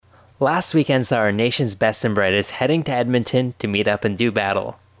Last weekend saw our nation's best and brightest heading to Edmonton to meet up and do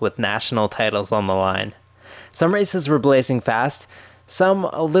battle, with national titles on the line. Some races were blazing fast, some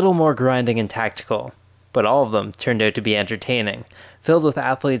a little more grinding and tactical, but all of them turned out to be entertaining, filled with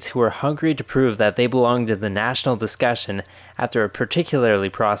athletes who were hungry to prove that they belonged in the national discussion after a particularly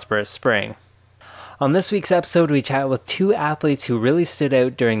prosperous spring. On this week's episode, we chat with two athletes who really stood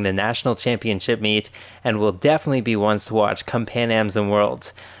out during the national championship meet and will definitely be ones to watch come Pan Ams and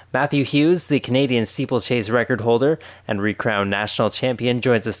Worlds. Matthew Hughes, the Canadian steeplechase record holder and recrowned national champion,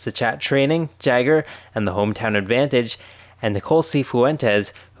 joins us to chat training, Jagger, and the hometown advantage. And Nicole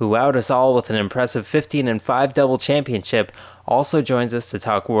Cifuentes, who wowed us all with an impressive 15-5 double championship, also joins us to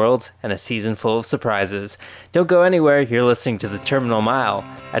talk Worlds and a season full of surprises. Don't go anywhere, you're listening to The Terminal Mile,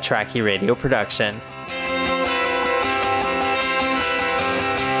 a Trackie Radio production.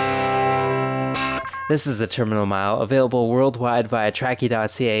 This is The Terminal Mile, available worldwide via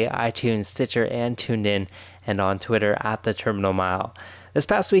Trackie.ca, iTunes, Stitcher, and TuneIn, and on Twitter at The Terminal Mile. This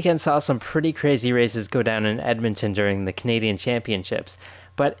past weekend saw some pretty crazy races go down in Edmonton during the Canadian Championships,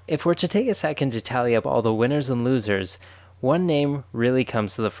 but if we're to take a second to tally up all the winners and losers, one name really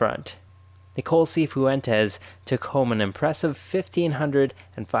comes to the front. Nicole Cifuentes took home an impressive 1,500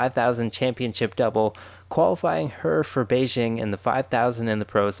 and 5,000 championship double, qualifying her for Beijing in the 5,000 in the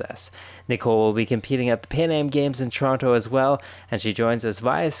process. Nicole will be competing at the Pan Am Games in Toronto as well, and she joins us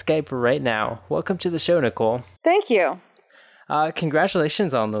via Skype right now. Welcome to the show, Nicole. Thank you.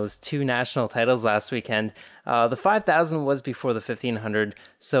 Congratulations on those two national titles last weekend. The 5,000 was before the 1,500.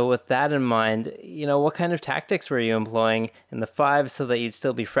 So with that in mind, what kind of tactics were you employing in the 5 so that you'd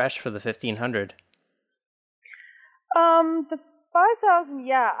still be fresh for the 1,500? The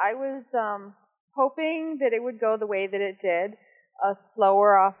 5,000, I was hoping that it would go the way that it did.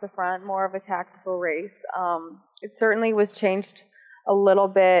 Slower off the front, more of a tactical race. It certainly was changed a little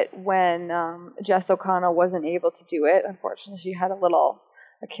bit when Jess O'Connell wasn't able to do it. Unfortunately, she had a little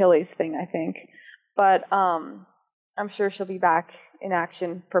Achilles thing, I think. But I'm sure she'll be back in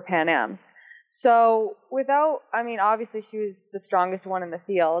action for Pan Ams. So obviously she was the strongest one in the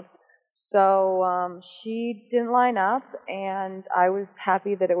field. So she didn't line up, and I was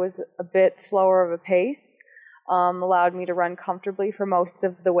happy that it was a bit slower of a pace. Allowed me to run comfortably for most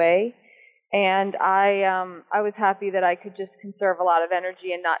of the way. And I was happy that I could just conserve a lot of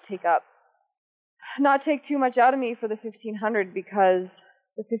energy and not take too much out of me for the 1,500, because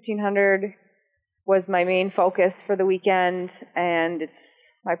the 1,500 was my main focus for the weekend, and it's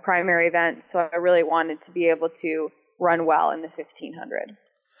my primary event. So I really wanted to be able to run well in the 1,500.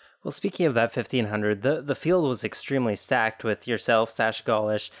 Well, speaking of that 1,500, the field was extremely stacked with yourself, Sasha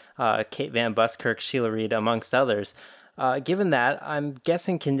Golish, Kate Van Buskirk, Sheila Reid, amongst others. Given that, I'm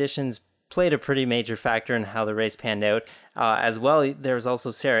guessing conditions played a pretty major factor in how the race panned out. As well, there was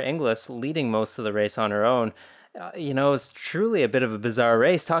also Sarah Inglis leading most of the race on her own. It was truly a bit of a bizarre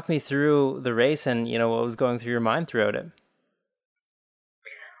race. Talk me through the race and, what was going through your mind throughout it.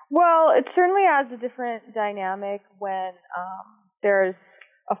 Well, it certainly adds a different dynamic when there's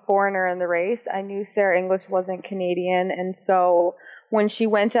a foreigner in the race. I knew Sarah Inglis wasn't Canadian, and so when she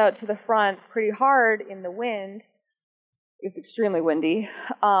went out to the front pretty hard in the wind, it's extremely windy,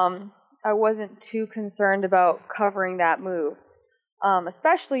 I wasn't too concerned about covering that move,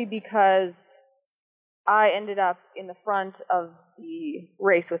 especially because I ended up in the front of the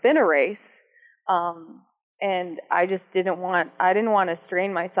race within a race, and I didn't want to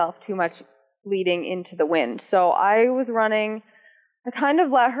strain myself too much leading into the wind. So I was running, I kind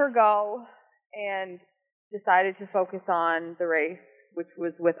of let her go and decided to focus on the race, which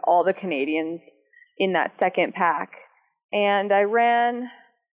was with all the Canadians in that second pack. And I ran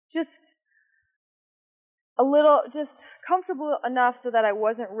just comfortable enough so that I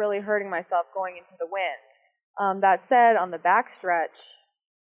wasn't really hurting myself going into the wind. That said, on the backstretch,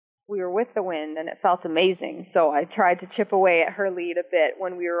 we were with the wind and it felt amazing. So I tried to chip away at her lead a bit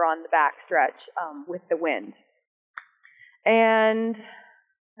when we were on the backstretch with the wind. And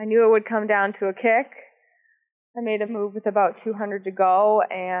I knew it would come down to a kick. I made a move with about 200 to go,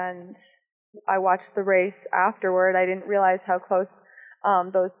 and I watched the race afterward. I didn't realize how close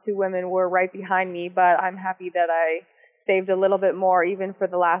those two women were right behind me, but I'm happy that I saved a little bit more even for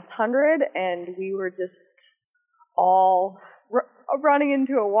the last 100, and we were just all running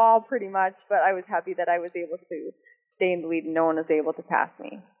into a wall pretty much, but I was happy that I was able to stay in the lead and no one was able to pass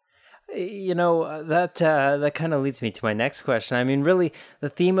me. That kind of leads me to my next question. I mean, really, the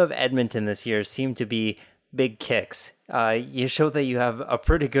theme of Edmonton this year seemed to be big kicks. You show that you have a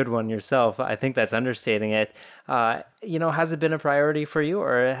pretty good one yourself. I think that's understating it. Has it been a priority for you,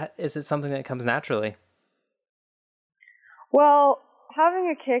 or is it something that comes naturally? Well, having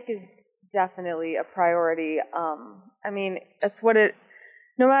a kick is definitely a priority. I mean, that's what it,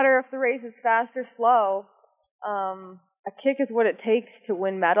 no matter if the race is fast or slow, a kick is what it takes to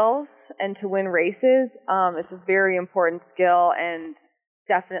win medals and to win races. It's a very important skill and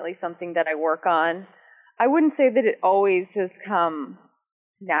definitely something that I work on. I wouldn't say that it always has come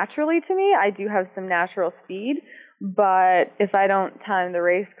naturally to me. I do have some natural speed, but if I don't time the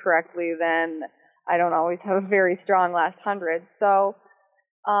race correctly, then I don't always have a very strong last 100. So,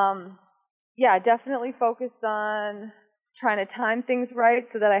 yeah, definitely focused on trying to time things right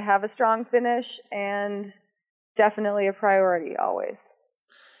so that I have a strong finish, and definitely a priority always.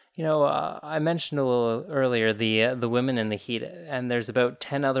 I mentioned a little earlier the women in the heat, and there's about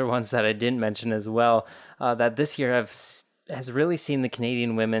 10 other ones that I didn't mention as well. That this year has really seen the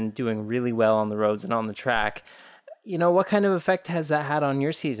Canadian women doing really well on the roads and on the track. What kind of effect has that had on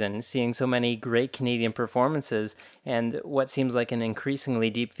your season, seeing so many great Canadian performances and what seems like an increasingly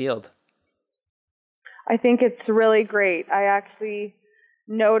deep field? I think it's really great. I actually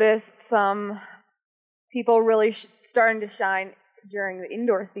noticed some people really starting to shine during the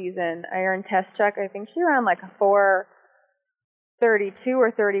indoor season. Erin Teschuk, I think she ran like a 4:32 or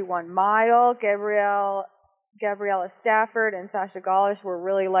 31 mile. Gabriella Stafford and Sasha Golish were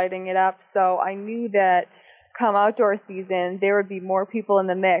really lighting it up. So I knew that come outdoor season, there would be more people in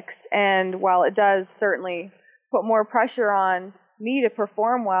the mix. And while it does certainly put more pressure on me to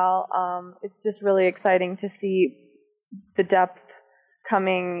perform well, it's just really exciting to see the depth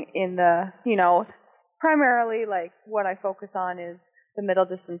coming in the, primarily like what I focus on is the middle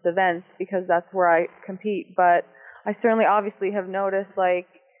distance events because that's where I compete. But I certainly obviously have noticed like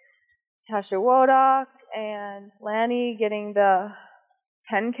Tasha Wodak and Lanny getting the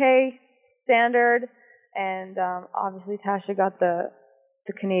 10K standard, and obviously Tasha got the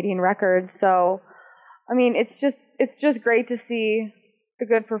Canadian record. So I mean, it's just great to see the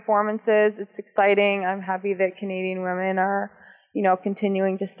good performances. It's exciting. I'm happy that Canadian women are,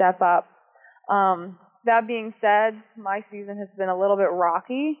 continuing to step up. That being said, my season has been a little bit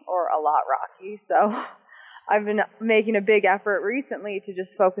rocky, or a lot rocky. So I've been making a big effort recently to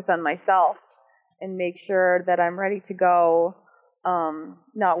just focus on myself and make sure that I'm ready to go,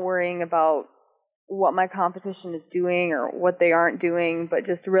 not worrying about what my competition is doing or what they aren't doing, but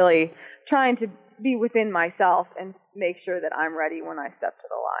just really trying to be within myself and make sure that I'm ready when I step to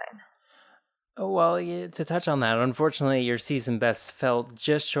the line. Well, to touch on that, unfortunately, your season best fell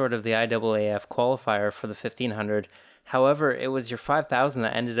just short of the IAAF qualifier for the 1500. However, it was your 5000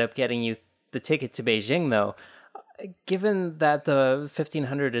 that ended up getting you the ticket to Beijing, though. Given that the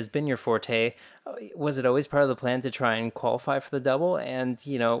 1500 has been your forte, was it always part of the plan to try and qualify for the double? And,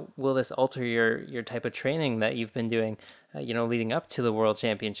 will this alter your type of training that you've been doing, leading up to the World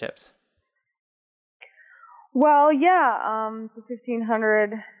Championships? Well, yeah, the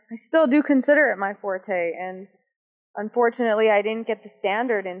 1500, I still do consider it my forte, and unfortunately I didn't get the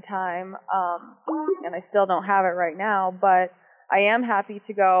standard in time, and I still don't have it right now, but I am happy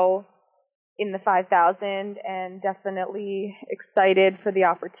to go in the 5000 and definitely excited for the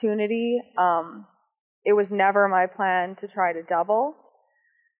opportunity. It was never my plan to try to double.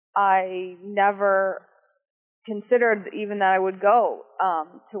 I never considered even that I would go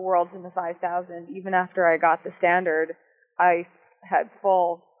to Worlds in the 5000. Even after I got the standard, I had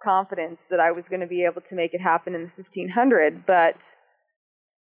full confidence that I was going to be able to make it happen in the 1500. But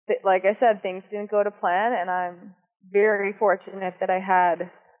like I said, things didn't go to plan, and I'm very fortunate that I had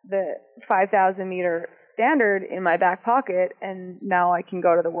the 5,000 meter standard in my back pocket, and now I can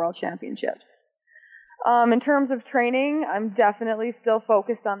go to the World Championships. In terms of training, I'm definitely still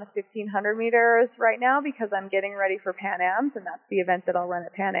focused on the 1,500 meters right now because I'm getting ready for Pan Ams, and that's the event that I'll run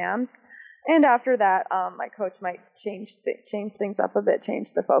at Pan Ams. And after that, my coach might change things up a bit,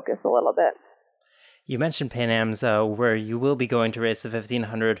 change the focus a little bit. You mentioned Pan Ams, where you will be going to race the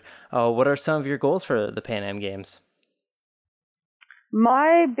 1,500. What are some of your goals for the Pan Am Games?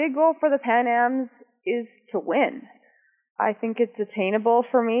 My big goal for the Pan Ams is to win. I think it's attainable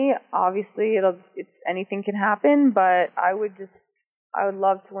for me. Obviously, anything can happen, but I would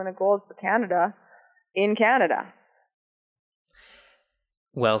love to win a gold for Canada in Canada.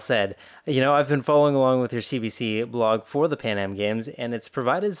 Well said. I've been following along with your CBC blog for the Pan Am Games, and it's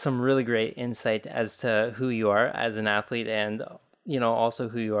provided some really great insight as to who you are as an athlete and, also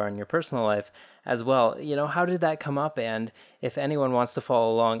who you are in your personal life as well. How did that come up? And if anyone wants to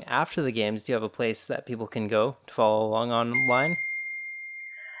follow along after the games, do you have a place that people can go to follow along online?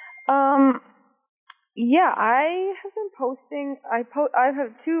 Yeah, I have been posting. I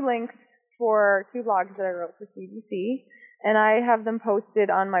have two links for two blogs that I wrote for CBC, and I have them posted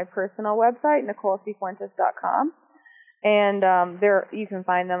on my personal website, NicoleCfuentes.com. And there you can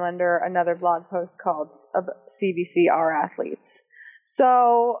find them under another blog post called CBC Our Athletes.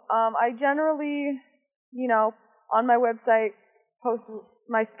 So I generally, on my website, post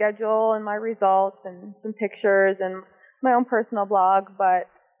my schedule and my results and some pictures and my own personal blog. But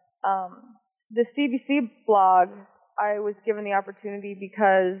the CBC blog, I was given the opportunity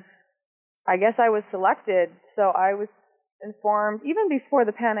because I guess I was selected. So I was informed even before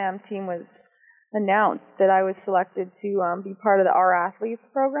the Pan Am team was announced that I was selected to be part of the Our Athletes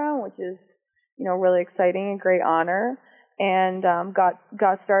program, which is, really exciting and great honor. And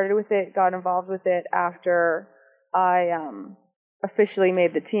got started with it, got involved with it after I officially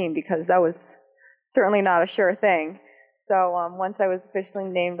made the team, because that was certainly not a sure thing. So once I was officially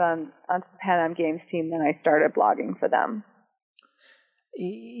named onto the Pan Am Games team, then I started blogging for them.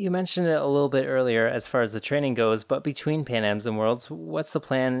 You mentioned it a little bit earlier as far as the training goes, but between Pan Ams and Worlds, what's the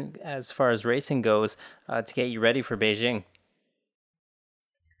plan as far as racing goes to get you ready for Beijing?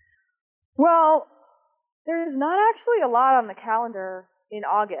 Well, there's not actually a lot on the calendar in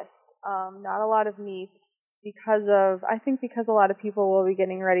August. Not a lot of meets because a lot of people will be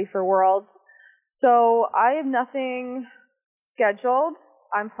getting ready for Worlds. So I have nothing scheduled.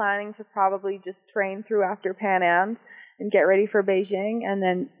 I'm planning to probably just train through after Pan Ams and get ready for Beijing, and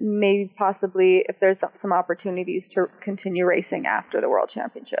then maybe possibly, if there's some opportunities, to continue racing after the World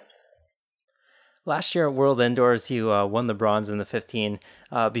Championships. Last year at World Indoors, you won the bronze in the 15.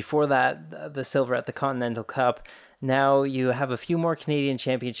 Before that, the silver at the Continental Cup. Now you have a few more Canadian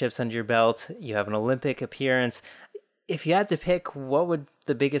championships under your belt. You have an Olympic appearance. If you had to pick, what would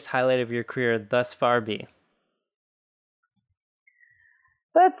the biggest highlight of your career thus far be?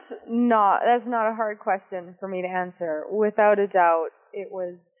 That's not a hard question for me to answer. Without a doubt, it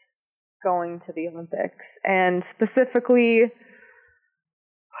was going to the Olympics, and specifically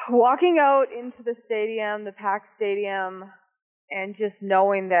walking out into the stadium, the packed stadium, and just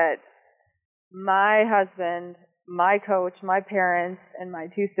knowing that my husband, my coach, my parents, and my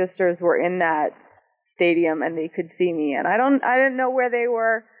two sisters were in that stadium and they could see me. And I didn't know where they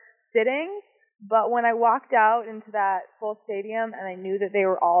were sitting, but when I walked out into that full stadium and I knew that they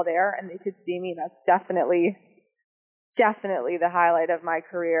were all there and they could see me, that's definitely the highlight of my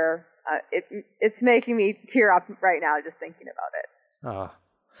career. It's making me tear up right now just thinking about it. Oh.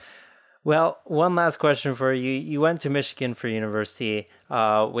 Well, one last question for you. You went to Michigan for university,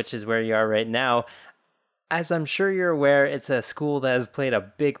 which is where you are right now. As I'm sure you're aware, it's a school that has played a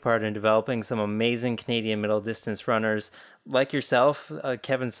big part in developing some amazing Canadian middle distance runners like yourself,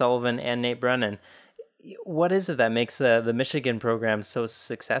 Kevin Sullivan, and Nate Brennan. What is it that makes the Michigan program so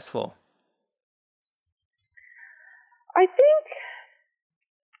successful? I think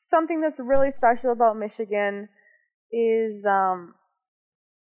something that's really special about Michigan is from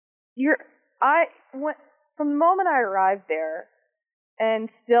the moment I arrived there,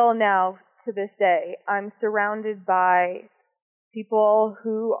 and still now to this day, I'm surrounded by people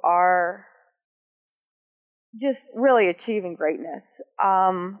who are just really achieving greatness.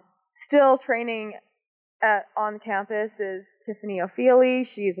 Still training on campus is Tiffany O'Feely.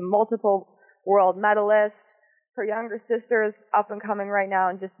 She's a multiple world medalist. Her younger sister is up and coming right now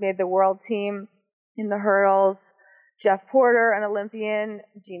and just made the world team in the hurdles. Jeff Porter, an Olympian.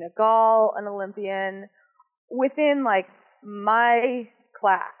 Gina Gall, an Olympian. Within my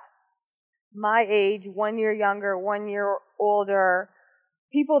class, my age, 1 year younger, 1 year older,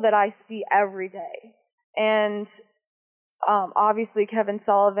 people that I see every day. And obviously Kevin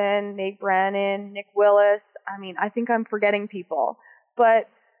Sullivan, Nate Brennan, Nick Willis. I think I'm forgetting people. But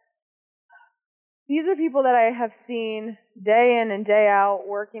these are people that I have seen day in and day out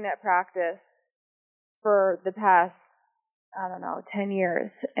working at practice for the past, 10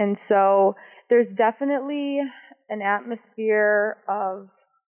 years. And so there's definitely an atmosphere of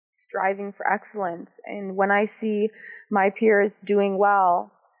striving for excellence. And when I see my peers doing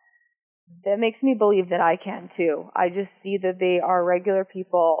well, that makes me believe that I can too. I just see that they are regular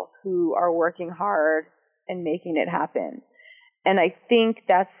people who are working hard and making it happen. And I think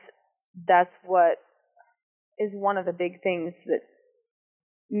that's what is one of the big things that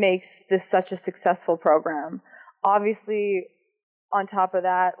makes this such a successful program. Obviously, on top of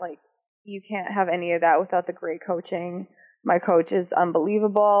that, you can't have any of that without the great coaching. My coach is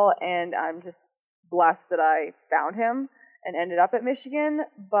unbelievable, and I'm just blessed that I found him and ended up at Michigan.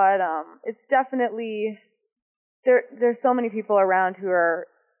 But it's definitely there's so many people around who are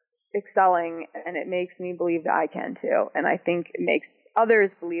excelling, and it makes me believe that I can too. And I think it makes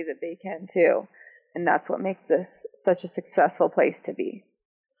others believe that they can too. And that's what makes this such a successful place to be.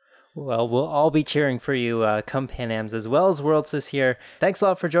 Well, we'll all be cheering for you come Pan Ams as well as Worlds this year. Thanks a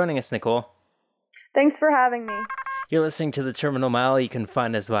lot for joining us, Nicole. Thanks for having me. You're listening to The Terminal Mile. You can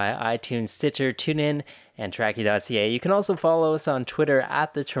find us via iTunes, Stitcher, TuneIn, and Tracky.ca. You can also follow us on Twitter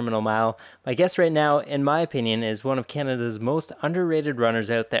at The Terminal Mile. My guest right now, in my opinion, is one of Canada's most underrated runners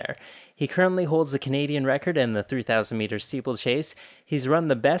out there. He currently holds the Canadian record in the 3,000-meter steeplechase. He's run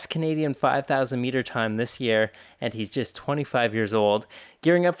the best Canadian 5,000-meter time this year, and he's just 25 years old.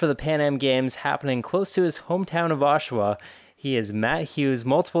 Gearing up for the Pan Am Games happening close to his hometown of Oshawa, he is Matt Hughes,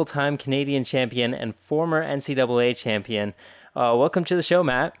 multiple-time Canadian champion and former NCAA champion. Welcome to the show,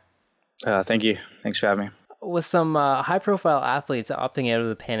 Matt. Thank you. Thanks for having me. With some high-profile athletes opting out of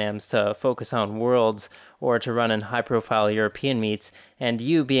the Pan Ams to focus on Worlds or to run in high-profile European meets, and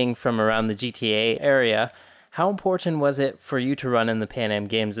you being from around the GTA area, how important was it for you to run in the Pan Am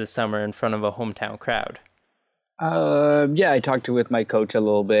Games this summer in front of a hometown crowd? I talked with my coach a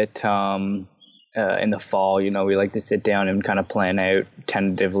little bit. In the fall, we like to sit down and kind of plan out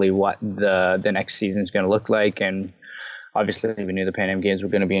tentatively what the next season is going to look like. And obviously we knew the Pan Am Games were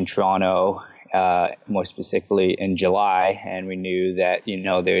going to be in Toronto, more specifically in July. And we knew that,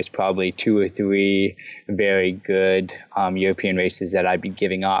 there's probably 2 or 3 very good European races that I'd be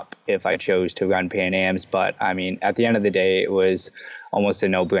giving up if I chose to run Pan Ams. But I mean, at the end of the day, it was almost a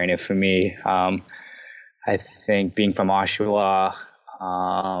no-brainer for me. I think being from Oshawa,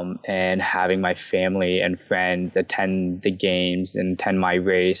 and having my family and friends attend the games and attend my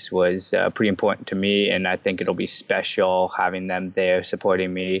race was pretty important to me. And I think it'll be special having them there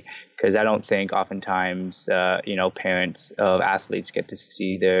supporting me, because I don't think oftentimes, parents of athletes get to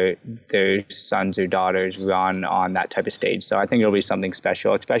see their sons or daughters run on that type of stage. So I think it'll be something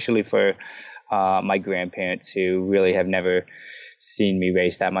special, especially for my grandparents who really have never seen me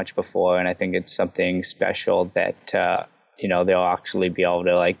race that much before. And I think it's something special that, they'll actually be able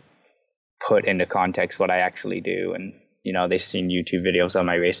to put into context what I actually do. And, they've seen YouTube videos on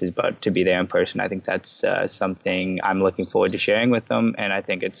my races, but to be there in person, I think that's something I'm looking forward to sharing with them. And I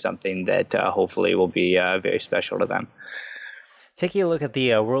think it's something that hopefully will be very special to them. Taking a look at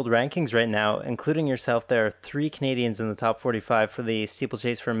the world rankings right now, including yourself, there are 3 Canadians in the top 45 for the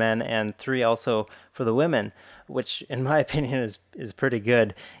steeplechase for men and 3 also for the women, which in my opinion is pretty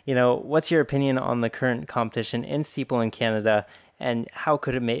good. What's your opinion on the current competition in steeple in Canada, and how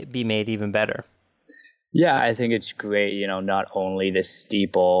could it be made even better? Yeah, I think it's great. Not only the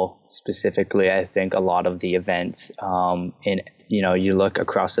steeple specifically, I think a lot of the events you look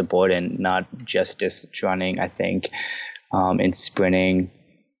across the board and not just distance running, I think in sprinting,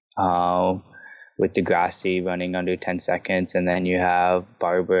 with Degrassi running under 10 seconds. And then you have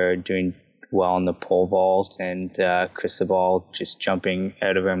Barbara doing well in the pole vault, and Cristobal just jumping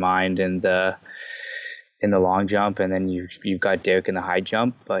out of her mind in the long jump. And then you've got Derek in the high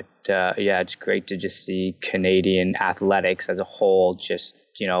jump. But it's great to just see Canadian athletics as a whole just,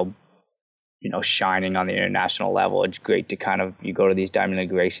 shining on the international level. It's great to you go to these Diamond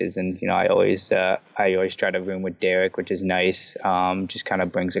League races, and I always try to room with Derek, which is nice. Just kind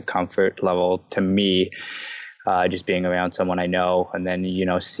of brings a comfort level to me, just being around someone I know, and then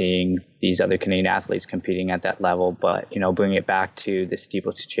seeing these other Canadian athletes competing at that level. But bring it back to the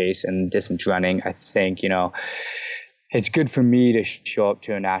steeplechase and distance running. I think it's good for me to show up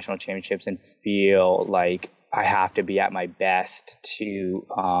to a national championships and feel like I have to be at my best to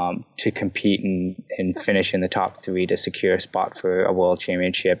compete and finish in the top 3 to secure a spot for a World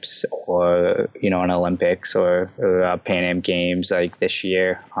Championships or an Olympics or a Pan Am Games like this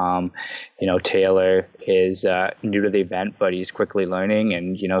year. Taylor is new to the event, but he's quickly learning,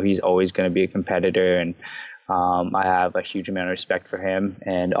 and he's always going to be a competitor. And I have a huge amount of respect for him.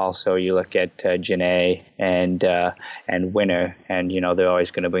 And also, you look at Janae and Winner, and they're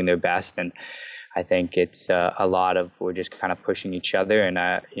always going to bring their best. And I think it's a lot of, we're just kind of pushing each other. And,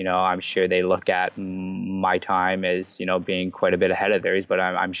 I'm sure they look at my time as, being quite a bit ahead of theirs, but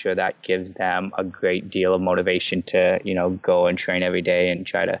I'm sure that gives them a great deal of motivation to, go and train every day and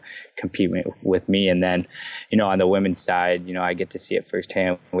try to compete with me. And then, on the women's side, I get to see it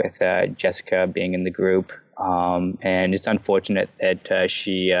firsthand with Jessica being in the group. And it's unfortunate that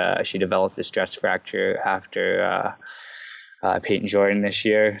she developed a stress fracture after Peyton Jordan this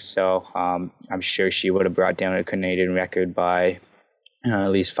year. So I'm sure she would have brought down a Canadian record by at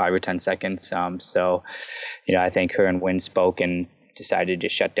least 5 or 10 seconds. I think her and Wynn spoke and decided to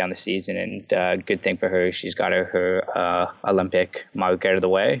shut down the season. And good thing for her, she's got her Olympic mark out of the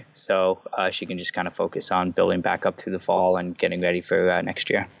way. So she can just kind of focus on building back up through the fall and getting ready for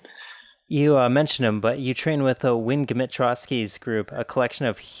next year. You mentioned him, but you train with Wynn Gmitrowski's group, a collection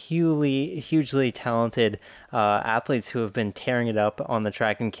of hugely talented athletes who have been tearing it up on the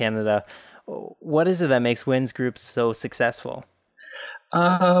track in Canada. What is it that makes Wynn's group so successful?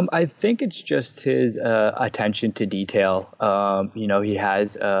 I think it's just his attention to detail. He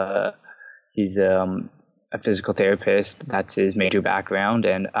has he's a physical therapist. That's his major background,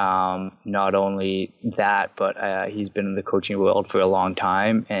 and not only that, but he's been in the coaching world for a long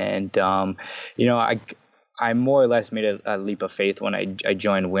time. And I more or less made a leap of faith when I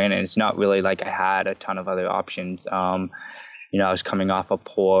joined Win, and it's not really like I had a ton of other options. I was coming off a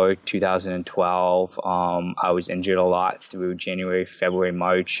poor 2012. I was injured a lot through January, February,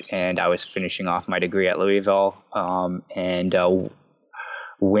 March, and I was finishing off my degree at Louisville.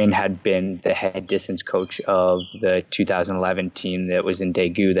 Win had been the head distance coach of the 2011 team that was in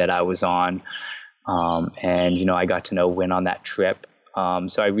Daegu that I was on. I got to know Win on that trip.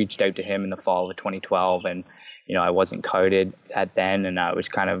 So I reached out to him in the fall of 2012, and, I wasn't carded at then, and I was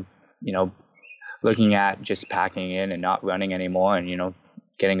kind of, looking at just packing in and not running anymore and,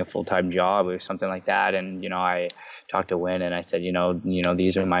 getting a full-time job or something like that. And, I talked to Win and I said,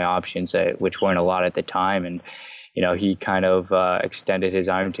 these are my options, which weren't a lot at the time. And, he kind of extended his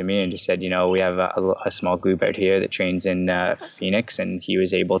arm to me and just said, we have a small group out here that trains in Phoenix, and he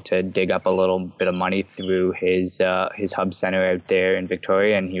was able to dig up a little bit of money through his hub center out there in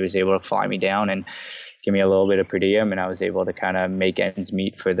Victoria, and he was able to fly me down and give me a little bit of per diem, and I was able to kind of make ends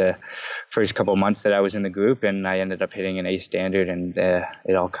meet for the first couple of months that I was in the group, and I ended up hitting an A standard, and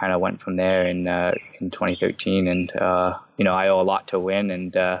it all kind of went from there in 2013. And I owe a lot to Win,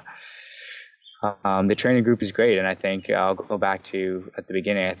 and the training group is great. And I think I'll go back to at the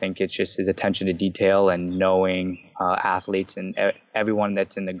beginning. I think it's just his attention to detail and knowing athletes and everyone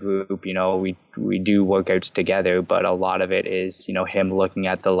that's in the group. We do workouts together, but a lot of it is, him looking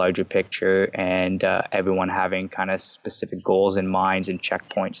at the larger picture and everyone having kind of specific goals in mind and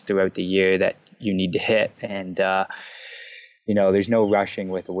checkpoints throughout the year that you need to hit. And, there's no rushing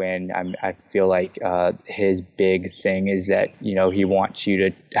with Win. I feel like his big thing is that, he wants you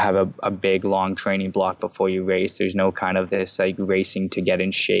to have a big, long training block before you race. There's no kind of this like racing to get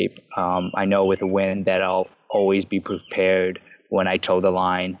in shape. I know with Win that I'll always be prepared when I toe the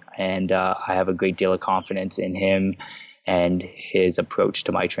line. And I have a great deal of confidence in him and his approach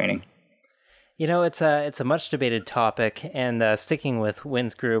to my training. It's a much debated topic, and sticking with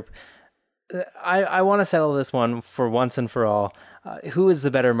Win's group, I want to settle this one for once and for all. Who is the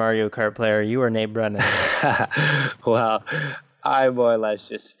better Mario Kart player, you or Nate Brennan? Well, I more or less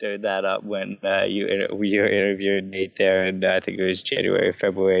just stirred that up when you interviewed Nate there, and I think it was January or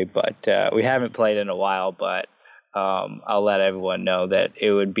February, but we haven't played in a while, but I'll let everyone know that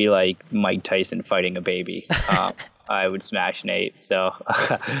it would be like Mike Tyson fighting a baby. I would smash Nate, so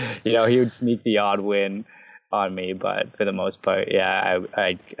he would sneak the odd win on me, but for the most part, yeah,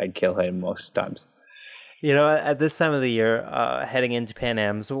 I'd kill him most times. At this time of the year, heading into Pan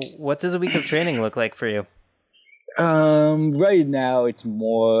Ams, what does a week of training look like for you? Right now, it's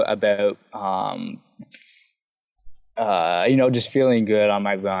more about just feeling good on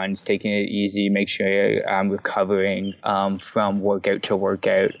my runs, taking it easy, make sure I'm recovering from workout to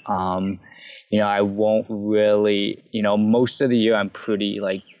workout. I won't really, most of the year I'm pretty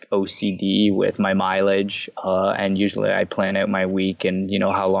like OCD with my mileage, and usually I plan out my week and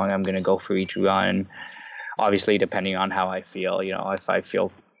how long I'm going to go for each run, obviously depending on how I feel. If I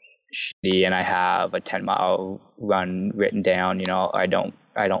feel shitty and I have a 10-mile run written down, I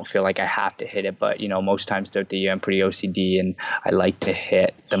don't feel like I have to hit it, but most times throughout the year I'm pretty OCD and I like to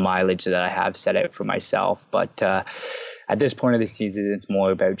hit the mileage that I have set out for myself. But at this point of the season, it's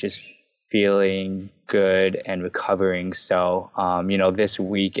more about just feeling good and recovering. So, this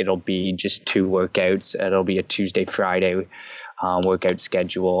week it'll be just 2 workouts. It'll be a Tuesday, Friday workout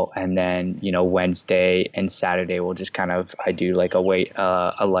schedule. And then, Wednesday and Saturday we'll just I do like a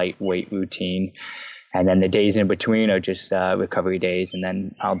light weight routine. And then the days in between are just recovery days. And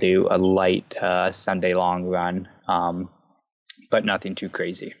then I'll do a light Sunday long run, but nothing too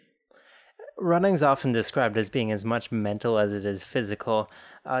crazy. Running's often described as being as much mental as it is physical.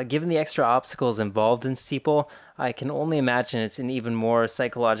 Given the extra obstacles involved in steeple, I can only imagine it's an even more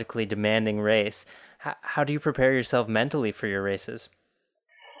psychologically demanding race. How do you prepare yourself mentally for your races?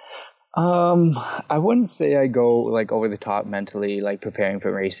 I wouldn't say I go like over the top mentally, like preparing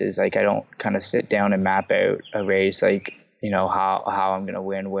for races. Like I don't kind of sit down and map out a race, like, how I'm going to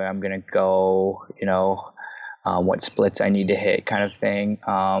win, where I'm going to go, what splits I need to hit kind of thing.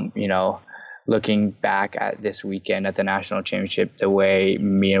 Looking back at this weekend at the national championship, the way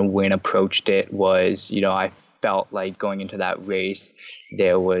me and Win approached it was, I felt like going into that race,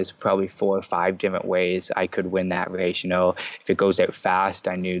 there was probably 4 or 5 different ways I could win that race. If it goes out fast,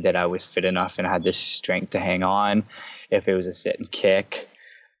 I knew that I was fit enough and had the strength to hang on. If it was a sit and kick,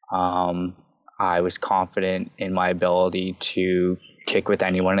 I was confident in my ability to kick with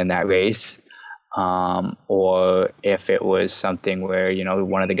anyone in that race. Or if it was something where, you know,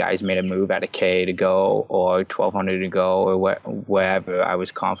 one of the guys made a move at a K to go or 1200 to go or wherever, I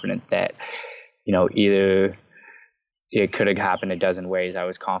was confident that, you know, either it could have happened a dozen ways. I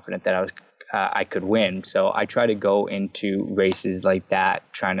was confident that I could win. So I try to go into races like that,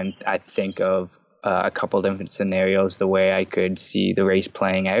 I think of a couple different scenarios, the way I could see the race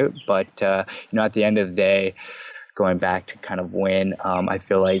playing out. But, you know, at the end of the day, going back to kind of win, I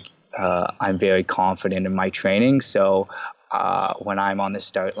feel like I'm very confident in my training. So when I'm on the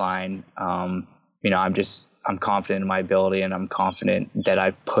start line, you know, I'm confident in my ability, and I'm confident that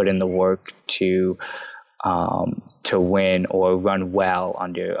I've put in the work to win or run well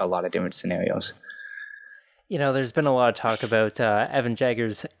under a lot of different scenarios. You know, there's been a lot of talk about Evan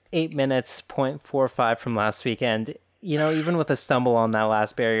Jager's 8 minutes, 0.45 from last weekend. You know, even with a stumble on that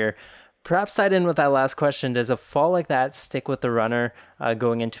last barrier, perhaps tied in with that last question, does a fall like that stick with the runner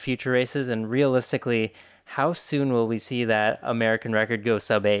going into future races? And realistically, how soon will we see that American record go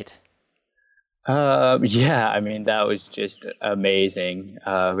sub 8? Yeah, I mean, that was just amazing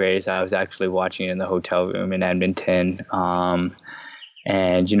race. I was actually watching it in the hotel room in Edmonton.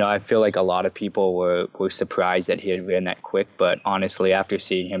 And, you know, I feel like a lot of people were surprised that he had ran that quick. But honestly, after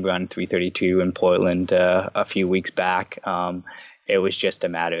seeing him run 3:32 in Portland a few weeks back, it was just a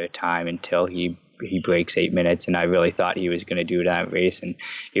matter of time until he breaks 8 minutes. And I really thought he was going to do that race. And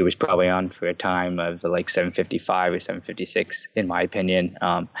he was probably on for a time of like 7:55 or 7:56, in my opinion.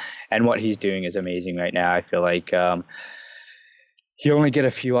 And what he's doing is amazing right now. I feel like you only get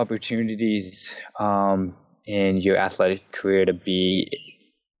a few opportunities in your athletic career to be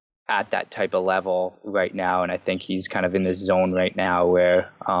at that type of level right now. And I think he's kind of in this zone right now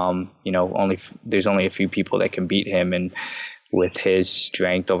where, you know, there's only a few people that can beat him. And with his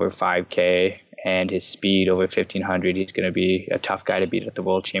strength over 5K and his speed over 1500, he's going to be a tough guy to beat at the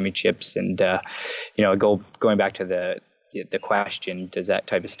World Championships. And, you know, going back to the question, does that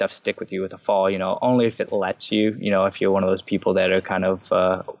type of stuff stick with you with a fall? You know, only if it lets you. You know, if you're one of those people that are kind of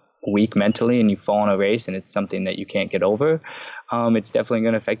weak mentally and you fall in a race and it's something that you can't get over, it's definitely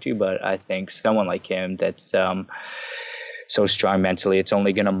going to affect you. But I think someone like him that's so strong mentally, it's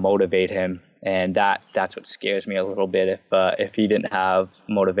only going to motivate him. And that's what scares me a little bit. If he didn't have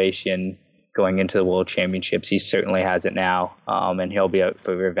motivation going into the World Championships, he certainly has it now, and he'll be out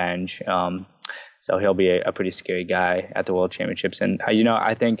for revenge. So he'll be a pretty scary guy at the World Championships. And, you know,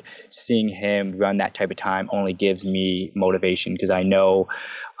 I think seeing him run that type of time only gives me motivation, because I know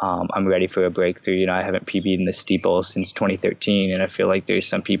I'm ready for a breakthrough. You know, I haven't PB'd in the steeple since 2013, and I feel like there's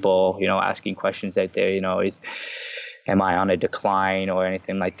some people, you know, asking questions out there, you know, am I on a decline or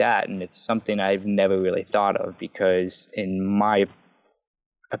anything like that? And it's something I've never really thought of, because in my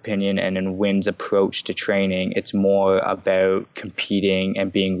opinion and in Wynn's approach to training, it's more about competing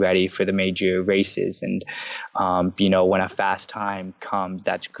and being ready for the major races. And, you know, when a fast time comes,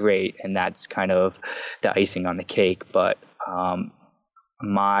 that's great. And that's kind of the icing on the cake. But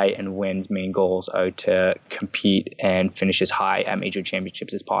my and Wynn's main goals are to compete and finish as high at major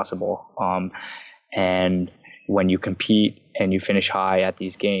championships as possible. And when you compete and you finish high at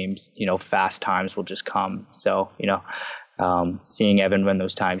these games, you know, fast times will just come. So, you know, seeing Evan run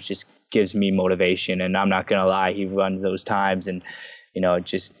those times just gives me motivation. And I'm not going to lie, he runs those times, and, you know,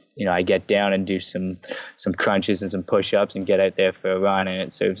 just, you know, I get down and do some crunches and some push-ups and get out there for a run, and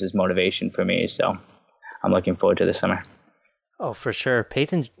it serves as motivation for me. So I'm looking forward to the summer. Oh, for sure.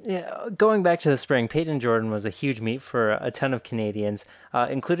 Going back to the spring, Peyton Jordan was a huge meet for a ton of Canadians,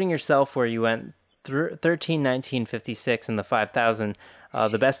 including yourself, where you went 13:19:56 in the 5,000,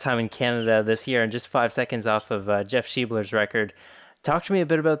 the best time in Canada this year, and just 5 seconds off of Jeff Schiebler's record. Talk to me a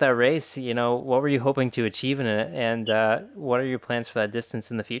bit about that race. You know, what were you hoping to achieve in it, and what are your plans for that distance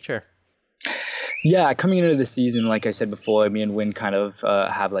in the future? Yeah, coming into the season, like I said before, me and Wynn kind of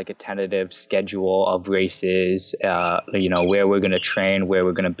have like a tentative schedule of races, you know, where we're going to train, where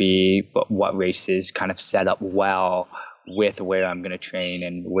we're going to be, but what races kind of set up well with where I'm going to train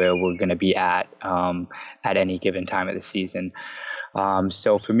and where we're going to be at any given time of the season.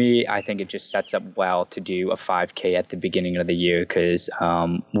 So for me, I think it just sets up well to do a 5K at the beginning of the year, because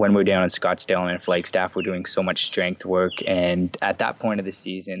when we're down in Scottsdale and in Flagstaff, we're doing so much strength work. And at that point of the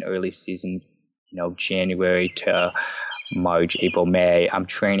season, early season, you know, January to March, April, May, I'm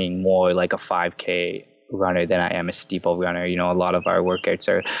training more like a 5K runner than I am a steeple runner. You know, a lot of our workouts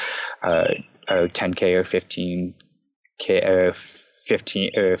are 10K or 15K or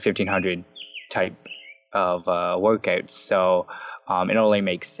 1500 type of workouts. So it only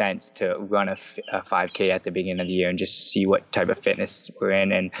makes sense to run a 5K at the beginning of the year and just see what type of fitness we're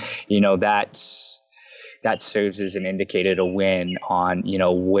in. And, you know, that's that serves as an indicator to win on,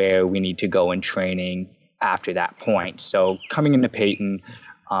 where we need to go in training after that point. So coming into Peyton,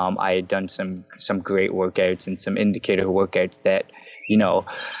 I had done some great workouts and some indicator workouts that,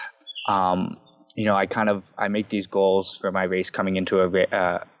 I make these goals for my race coming into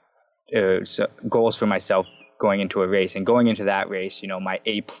goals for myself going into a race, and going into that race, my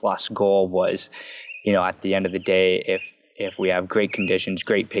A+ goal was, at the end of the day, if we have great conditions,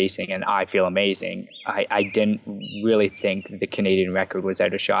 great pacing, and I feel amazing, I didn't really think the Canadian record was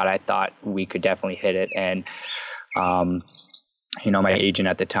out of shot. I thought we could definitely hit it. And, my agent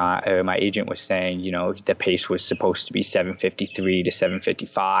at the time, or my agent was saying, the pace was supposed to be 7:53 to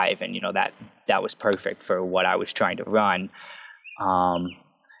 7:55. And, that was perfect for what I was trying to run.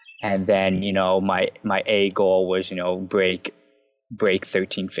 And then, my A goal was, break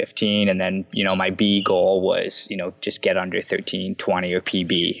 13:15, and then my B goal was just get under 13:20 or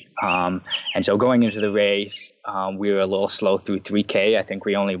PB. And so going into the race, we were a little slow through 3K. I think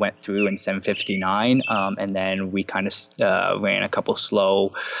we only went through in 7:59, and then we kind of ran a couple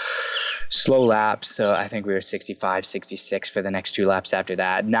slow laps. So I think we were 65, 66 for the next 2 laps after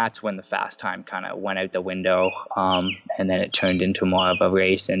that. And that's when the fast time kind of went out the window. And then it turned into more of a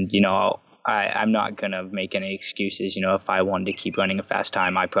race. And, I'm not going to make any excuses. If I wanted to keep running a fast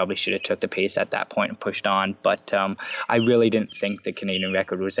time, I probably should have took the pace at that point and pushed on. But I really didn't think the Canadian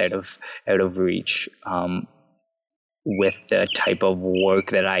record was out of reach with the type of work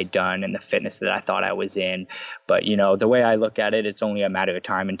that I'd done and the fitness that I thought I was in. But, the way I look at it, it's only a matter of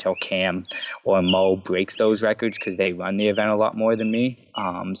time until Cam or Mo breaks those records, because they run the event a lot more than me.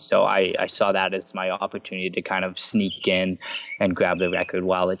 So I saw that as my opportunity to kind of sneak in and grab the record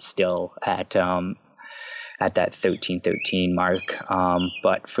while it's still at that 13:13 mark.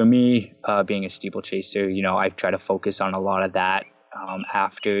 But for me, being a steeplechaser, I've tried to focus on a lot of that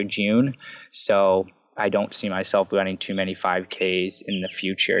after June. So I don't see myself running too many 5Ks in the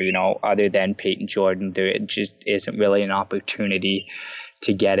future, other than Peyton Jordan. There just isn't really an opportunity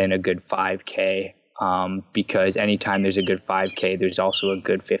to get in a good 5K, because anytime there's a good 5K, there's also a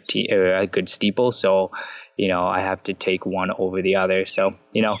good 15 or a good steeple. So, I have to take one over the other. So,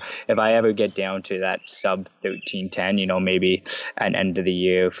 if I ever get down to that sub 13:10, maybe an end of the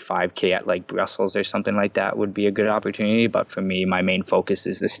year 5K at like Brussels or something like that would be a good opportunity. But for me, my main focus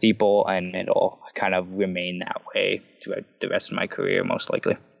is the steeple, and it'll kind of remain that way throughout the rest of my career, most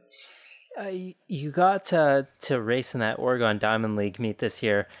likely. You got to race in that Oregon Diamond League meet this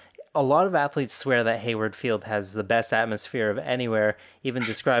year. A lot of athletes swear that Hayward Field has the best atmosphere of anywhere, even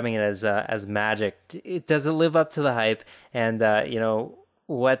describing it as magic. Does it live up to the hype? And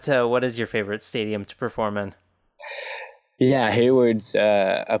what is your favorite stadium to perform in? Yeah, Hayward's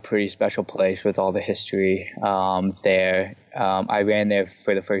a pretty special place with all the history there. I ran there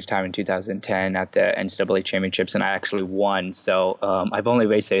for the first time in 2010 at the NCAA championships, and I actually won. So I've only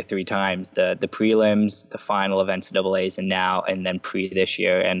raced there 3 times: the prelims, the final of NCAAs, and then pre this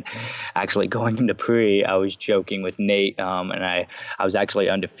year. And actually going into pre, I was joking with Nate, and I was actually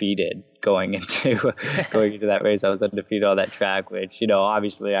undefeated going into that race. I was undefeated on that track, which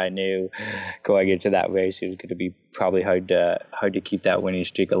obviously I knew going into that race it was going to be probably hard to keep that winning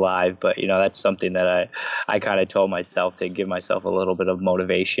streak alive. But that's something that I kind of told myself to give myself a little bit of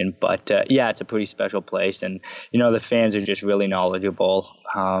motivation. But yeah, it's a pretty special place, and the fans are just really knowledgeable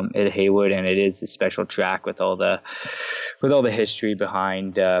at Hayward, and it is a special track with all the history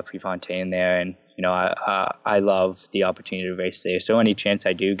behind Prefontaine there. And I love the opportunity to race there. So any chance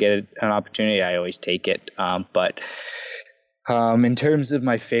I do get an opportunity, I always take it. But in terms of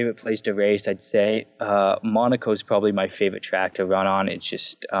my favorite place to race, I'd say Monaco is probably my favorite track to run on. It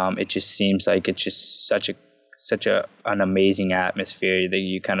just seems like it's just such an amazing atmosphere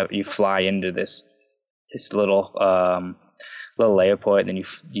that you fly into this little airport, and then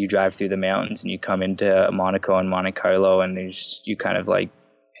you drive through the mountains and you come into Monaco and Monte Carlo, and you kind of like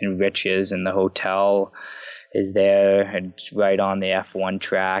in riches, and the hotel is there and it's right on the F1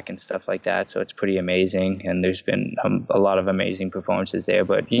 track and stuff like that. So it's pretty amazing, and there's been a lot of amazing performances there.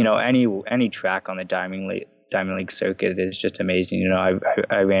 But any track on the Diamond League circuit is just amazing.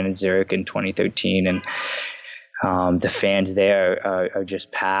 I ran in Zurich in 2013, and the fans there are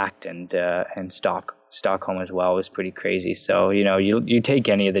just packed, and Stockholm as well was pretty crazy. So you take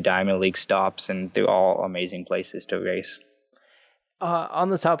any of the Diamond League stops, and they're all amazing places to race. On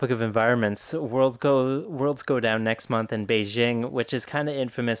the topic of environments, Worlds go down next month in Beijing, which is kind of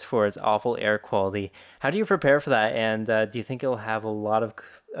infamous for its awful air quality. How do you prepare for that, and do you think it'll have a lot of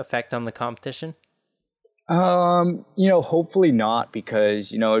effect on the competition? Hopefully not,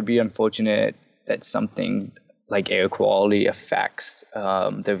 because it'd be unfortunate that something like air quality affects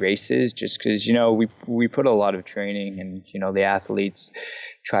the races, just because, you know, we put a lot of training, and, you know, the athletes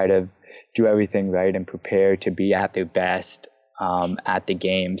try to do everything right and prepare to be at their best at the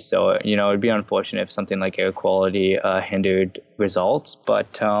games. So, you know, it'd be unfortunate if something like air quality hindered results.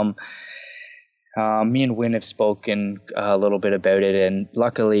 But me and Wynn have spoken a little bit about it, and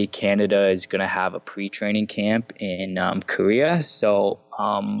luckily Canada is going to have a pre-training camp in Korea. So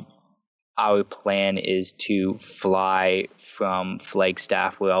our plan is to fly from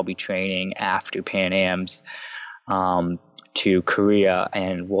Flagstaff, where I'll be training after Pan Am's, to Korea,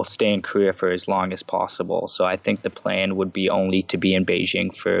 and we'll stay in Korea for as long as possible. So I think the plan would be only to be in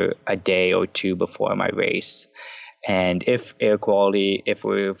Beijing for a day or two before my race. And if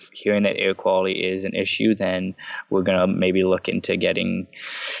we're hearing that air quality is an issue, then we're going to maybe look into getting,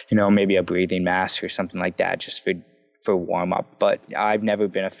 you know, maybe a breathing mask or something like that, just for warm up. But I've never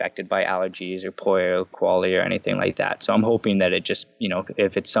been affected by allergies or poor air quality or anything like that. So I'm hoping that it just, you know,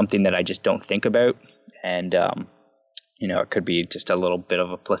 if it's something that I just don't think about, and, you know, it could be just a little bit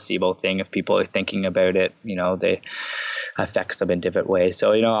of a placebo thing. If people are thinking about it, you know, they affects them in different ways.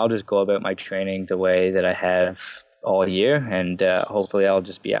 So, you know, I'll just go about my training the way that I have all year, and hopefully I'll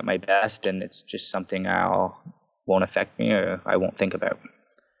just be at my best, and it's just something won't affect me or I won't think about.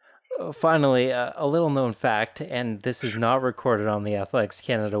 Finally, a little known fact, and this is not recorded on the Athletics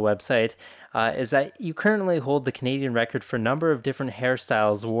Canada website, is that you currently hold the Canadian record for number of different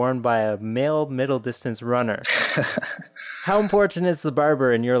hairstyles worn by a male middle distance runner. How important is the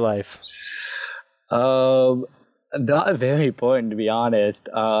barber in your life? Not very important, to be honest.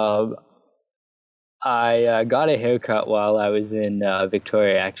 I got a haircut while I was in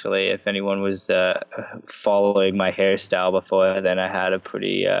Victoria, actually. If anyone was following my hairstyle before, then I had a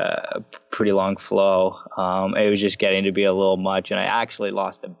pretty long flow. It was just getting to be a little much, and I actually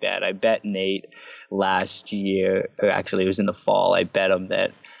lost a bet. I bet Nate last year, or actually it was in the fall, I bet him that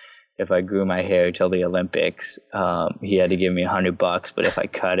if I grew my hair till the Olympics, he had to give me $100, but if I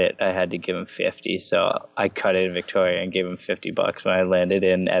cut it, I had to give him 50. So I cut it in Victoria and gave him $50 when I landed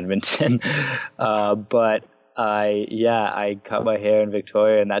in Edmonton. But I cut my hair in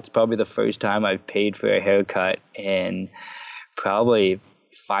Victoria, and that's probably the first time I've paid for a haircut in probably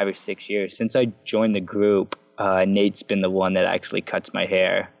 5 or 6 years. Since I joined the group, Nate's been the one that actually cuts my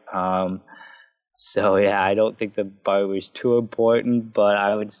hair. So, yeah, I don't think the barber is too important, but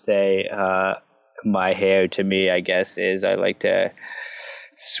I would say my hair, to me, I guess, is I like to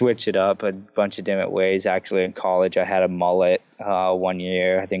switch it up a bunch of different ways. Actually, in college, I had a mullet 1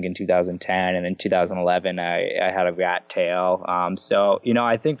 year, I think in 2010, and in 2011, I had a rat tail. So, you know,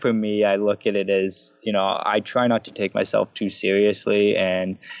 I think for me, I look at it as, you know, I try not to take myself too seriously,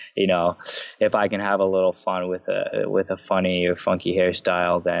 and, you know, if I can have a little fun with a funny or funky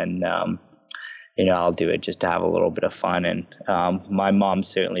hairstyle, then you know, I'll do it just to have a little bit of fun. And my mom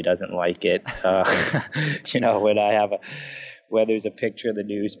certainly doesn't like it. You know, when whether there's a picture in the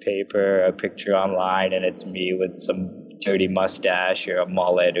newspaper, a picture online, and it's me with some dirty mustache or a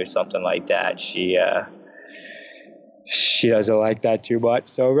mullet or something like that, she doesn't like that too much.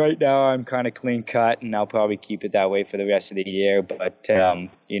 So right now I'm kind of clean cut, and I'll probably keep it that way for the rest of the year. But,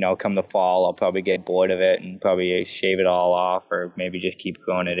 you know, come the fall, I'll probably get bored of it and probably shave it all off, or maybe just keep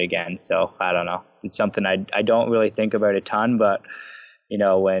growing it again. So I don't know. It's something I don't really think about a ton, but, you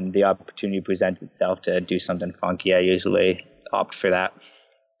know, when the opportunity presents itself to do something funky, I usually opt for that.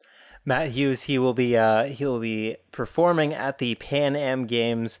 Matt Hughes, he will be performing at the Pan Am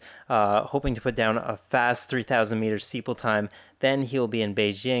Games, hoping to put down a fast 3,000 meter steeple time. Then he will be in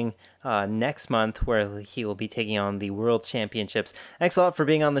Beijing next month, where he will be taking on the World Championships. Thanks a lot for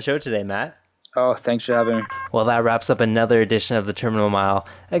being on the show today, Matt. Oh, thanks for having me. Well, that wraps up another edition of the Terminal Mile.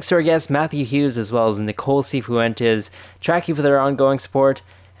 Thanks to our guests Matthew Hughes as well as Nicole Cifuentes, Tracky for their ongoing support,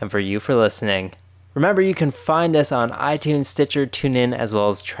 and for you for listening. Remember, you can find us on iTunes, Stitcher, TuneIn, as well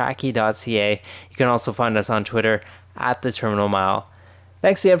as Tracky.ca. You can also find us on Twitter at The Terminal Mile.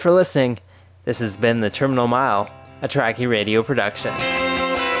 Thanks again for listening. This has been The Terminal Mile, a Tracky radio production.